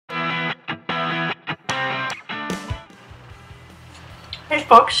Hey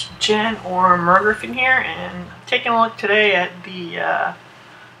folks, Jen or Murgriffin here, and I'm taking a look today at the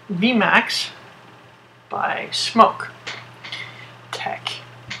VMAX by Smoktech.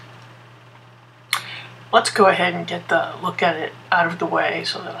 Let's go ahead and get the look at it out of the way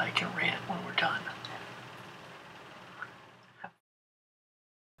so that I can rant when we're done.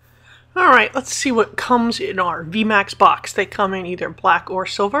 Alright, let's see what comes in our VMAX box. They come in either black or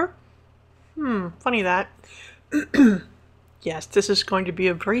silver. Funny that. Yes, this is going to be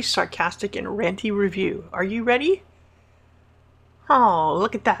a very sarcastic and ranty review. Are you ready? Oh,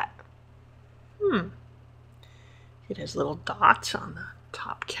 look at that. It has little dots on the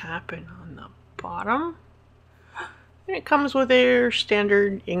top cap and on the bottom. And it comes with a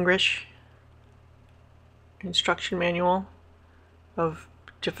standard English instruction manual of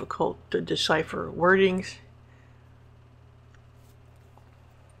difficult to decipher wordings.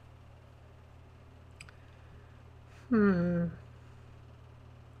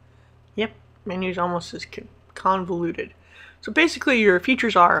 Yep, menu's almost as convoluted. So basically your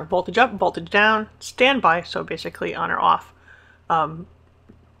features are voltage up, voltage down, standby, so basically on or off.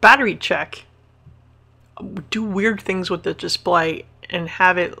 Battery check, do weird things with the display and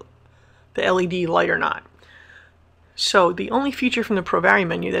have it, the LED light or not. So the only feature from the ProVary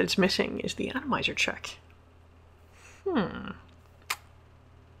menu that it's missing is the atomizer check.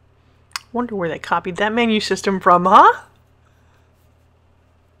 Wonder where they copied that menu system from, huh?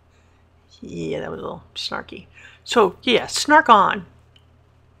 Yeah, that was a little snarky. So, yeah, snark on.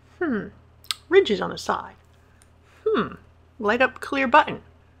 Ridges on the side. Light up clear button.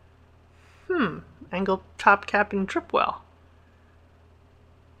 Angle top cap and trip well.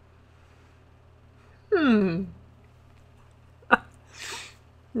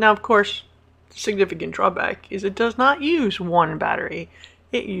 Now, of course, the significant drawback is it does not use one battery.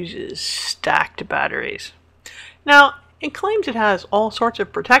 It uses stacked batteries. Now, it claims it has all sorts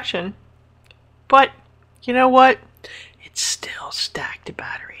of protection, but you know what? It's still stacked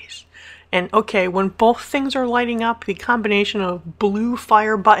batteries. And okay, when both things are lighting up, the combination of blue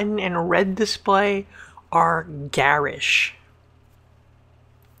fire button and red display are garish.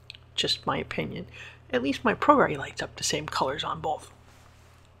 Just my opinion. At least my ProVary lights up the same colors on both.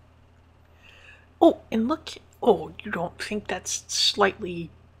 Oh, and look. Oh, you don't think that's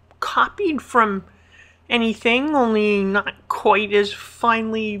slightly copied from anything, only not quite as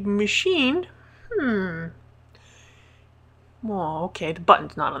finely machined? Well, okay, the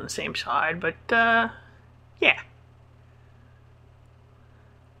button's not on the same side, but, yeah.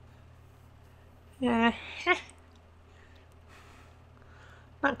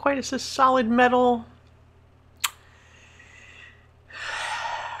 Not quite as a solid metal.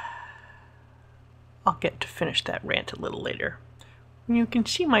 I'll get to finish that rant a little later. You can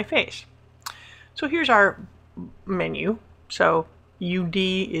see my face. So here's our menu. So UD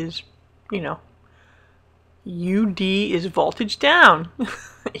is, UD is voltage down.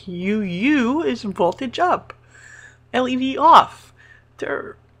 UU is voltage up. LED off.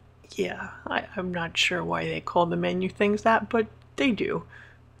 I'm not sure why they call the menu things that, but they do.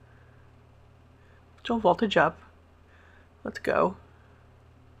 So voltage up. Let's go.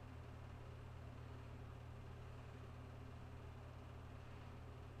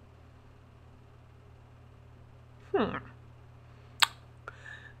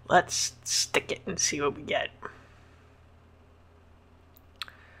 Let's stick it and see what we get.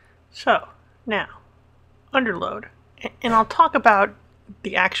 So, now, underload. And I'll talk about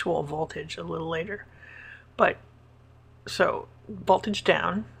the actual voltage a little later. But, so, voltage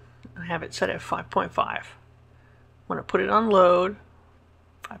down. I have it set at 5.5. When I put it on load,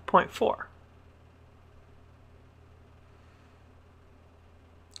 5.4.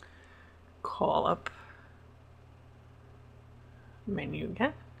 Call up menu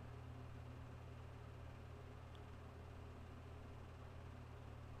again.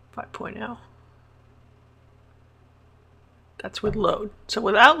 5.0. That's with load. So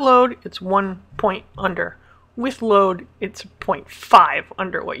without load, it's 1 point under. With load, it's 0.5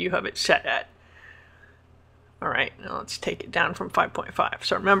 under what you have it set at. Alright, now let's take it down from 5.5.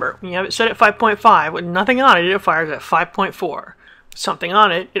 So remember, when you have it set at 5.5, with nothing on it, it fires at 5.4. With something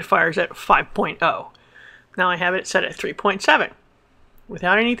on it, it fires at 5.0. Now I have it set at 3.7.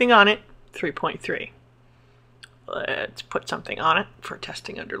 Without anything on it, 3.3. Let's put something on it for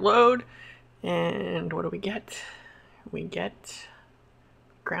testing under load. And what do we get? We get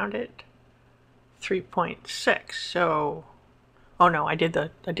grounded 3.6. So, oh no, I did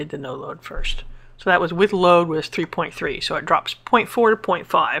the no load first. So that was with load was 3.3. So it drops 0.4 to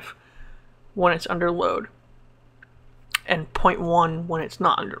 0.5 when it's under load, and 0.1 when it's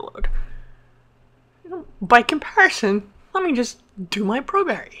not under load. By comparison, Let me just do my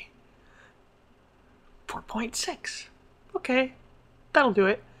Proberry. 4.6. Okay, that'll do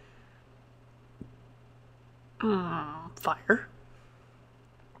it. Fire.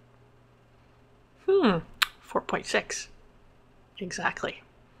 4.6. Exactly.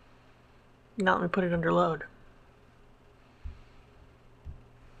 Now let me put it under load.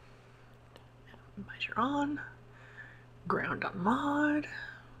 Measure on. Ground on mod.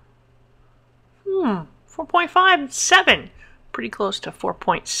 4.5, 7. Pretty close to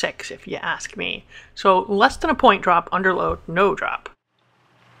 4.6 if you ask me. So less than a point drop, under load, no drop.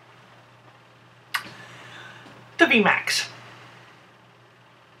 The VMAX.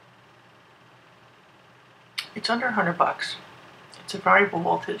 It's under $100. It's a variable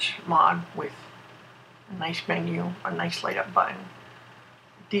voltage mod with a nice menu, a nice light up button,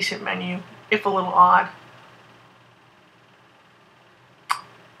 decent menu, if a little odd.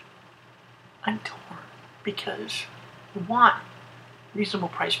 I'm torn because we want reasonable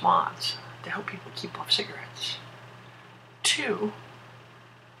price mods to help people keep off cigarettes. 2,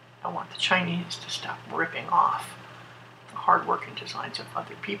 I want the Chinese to stop ripping off the hard-working designs of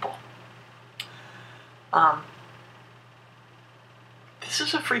other people. This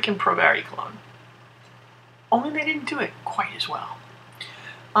is a freaking Proberry clone. Only they didn't do it quite as well.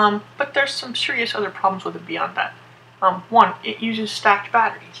 But there's some serious other problems with it beyond that. 1, it uses stacked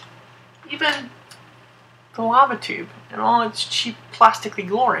batteries. Even the lava tube and all its cheap plastically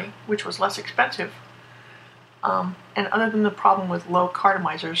glory, which was less expensive, and other than the problem with low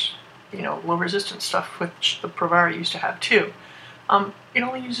cartomizers, you know, low resistance stuff, which the Proberry used to have too, it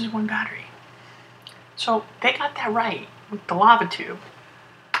only uses 1 battery. So they got that right with the lava tube,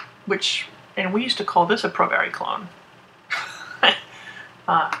 which, and we used to call this a Proberry clone.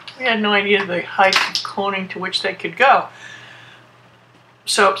 We had no idea the height of cloning to which they could go.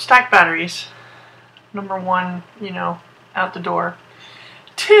 So stacked batteries, number 1, you know, out the door.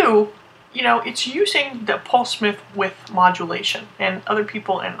 2, you know, it's using the pulse width modulation, and other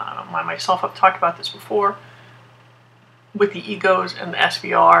people and myself have talked about this before with the egos and the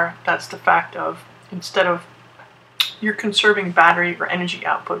SVR. That's the fact of, instead of, you're conserving battery or energy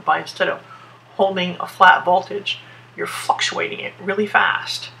output by, instead of holding a flat voltage, you're fluctuating it really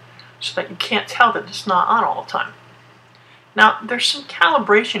fast so that you can't tell that it's not on all the time. Now, there's some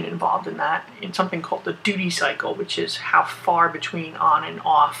calibration involved in that, in something called the duty cycle, which is how far between on and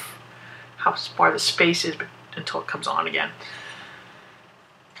off, how far the space is until it comes on again.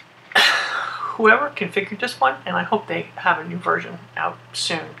 Whoever configured this one, and I hope they have a new version out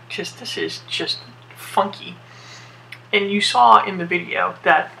soon, because this is just funky. And you saw in the video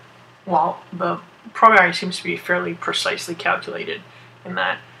that, well, the Proberry seems to be fairly precisely calculated in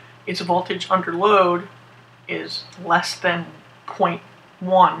that its voltage under load is less than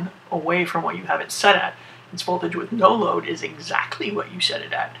 0.1 away from what you have it set at. Its voltage with no load is exactly what you set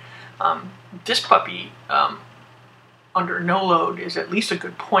it at. This puppy, under no load, is at least a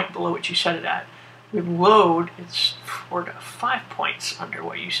good point below what you set it at. With load, it's 4 to 5 points under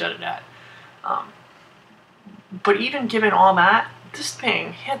what you set it at. But even given all that, this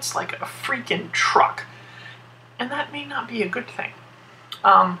thing hits like a freaking truck. And that may not be a good thing.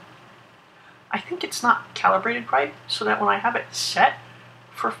 I think it's not calibrated right, so that when I have it set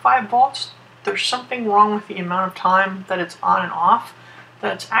for 5 volts, there's something wrong with the amount of time that it's on and off,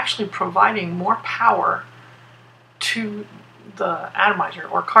 that it's actually providing more power to the atomizer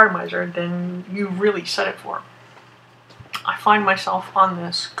or cartomizer than you really set it for. I find myself on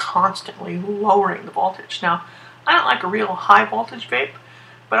this constantly lowering the voltage. Now, I don't like a real high voltage vape,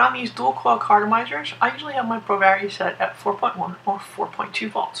 but on these dual coil cartomizers, I usually have my Proberry set at 4.1 or 4.2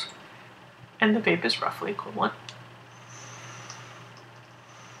 volts. And the vape is roughly equivalent.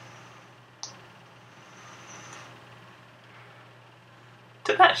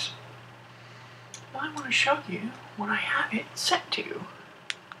 To this. Now I want to show you what I have it set to.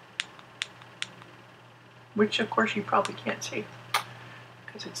 Which of course you probably can't see,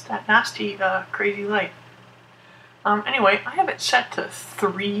 because it's that nasty, crazy light. Anyway, I have it set to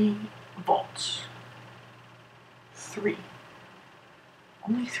 3 volts. 3.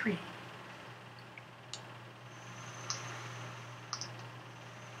 Only 3.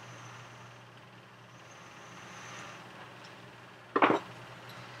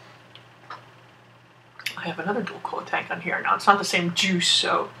 I have another dual coil tank on here. Now, it's not the same juice,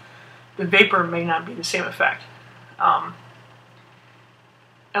 so the vapor may not be the same effect. And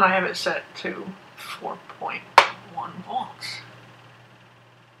I have it set to 4.1 volts.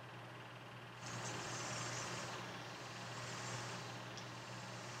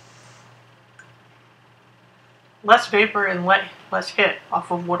 Less vapor and less hit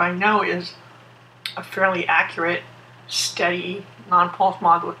off of what I know is a fairly accurate steady non-pulse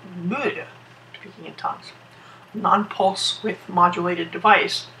mod with, bleh, speaking in tongues, non-pulse width modulated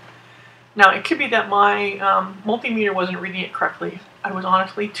device. Now it could be that my multimeter wasn't reading it correctly. I was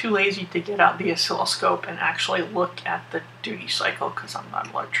honestly too lazy to get out the oscilloscope and actually look at the duty cycle because I'm not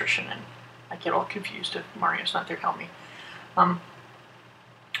an electrician and I get all confused if Mario's not there to help me.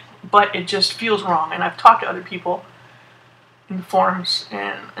 But it just feels wrong, and I've talked to other people in the forums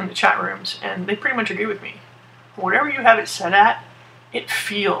and in the chat rooms, and they pretty much agree with me. Whatever you have it set at, it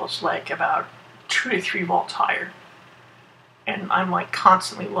feels like about 2 to 3 volts higher. And I'm like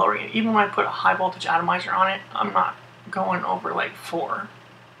constantly lowering it. Even when I put a high voltage atomizer on it, I'm not going over like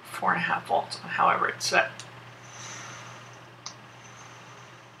 4.5 volts, however it's set.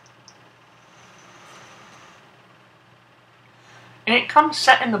 And it comes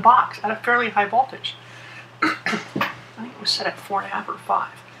set in the box at a fairly high voltage. I think it was set at 4.5 or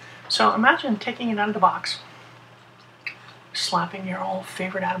 5. So imagine taking it out of the box, slapping your old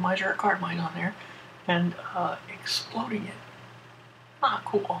favorite atomizer or carbide on there, and exploding it. Not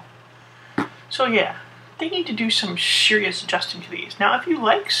cool. So yeah, they need to do some serious adjusting to these. Now if you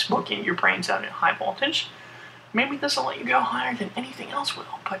like smoking your brains out at high voltage, maybe this will let you go higher than anything else will,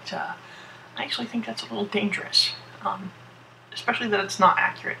 but I actually think that's a little dangerous. Especially that it's not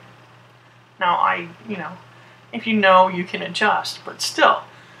accurate. Now if you know, you can adjust, but still,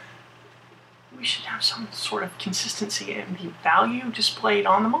 we should have some sort of consistency in the value displayed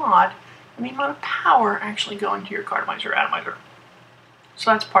on the mod and the amount of power actually going to your carbomizer or atomizer.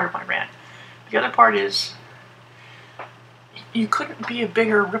 So that's part of my rant. The other part is, you couldn't be a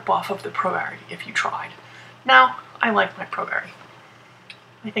bigger ripoff of the ProVarity if you tried. Now, I like my ProVarity.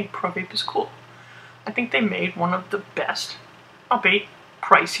 I think ProVape is cool. I think they made one of the best, albeit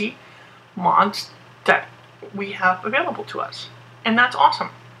pricey, mods that we have available to us. And that's awesome.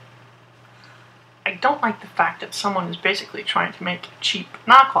 I don't like the fact that someone is basically trying to make a cheap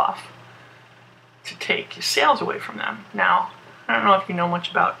knockoff to take sales away from them. Now, I don't know if you know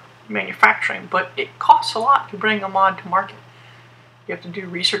much about manufacturing, but it costs a lot to bring a mod to market. You have to do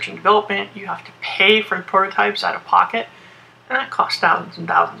research and development, you have to pay for prototypes out of pocket, and that costs thousands and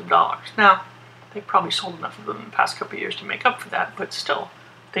thousands of dollars. Now, they probably sold enough of them in the past couple of years to make up for that, but still,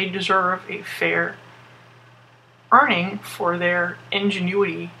 they deserve a fair earning for their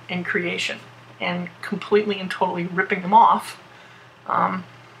ingenuity in creation. And completely and totally ripping them off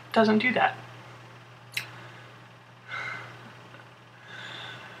doesn't do that.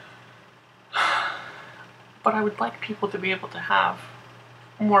 But I would like people to be able to have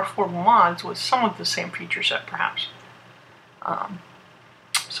more affordable mods with some of the same feature set, perhaps.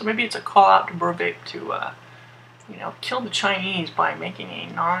 So maybe it's a call out to ProVape to, kill the Chinese by making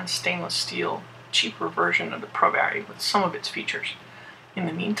a non-stainless steel, cheaper version of the ProVarity with some of its features. In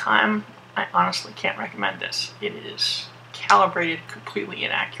the meantime, I honestly can't recommend this. It is calibrated completely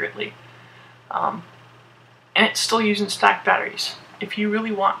inaccurately. And it's still using stacked batteries. If you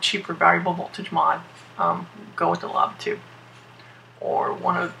really want cheaper variable voltage mod, go with the Lava 2. Or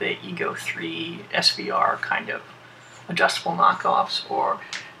one of the Ego 3 SVR kind of adjustable knockoffs, or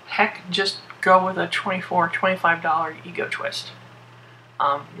heck, just go with a $24, $25 Ego Twist.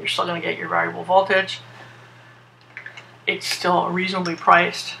 You're still going to get your variable voltage. It's still reasonably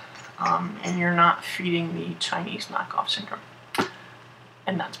priced, and you're not feeding the Chinese knockoff syndrome.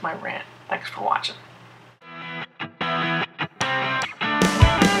 And that's my rant. Thanks for watching.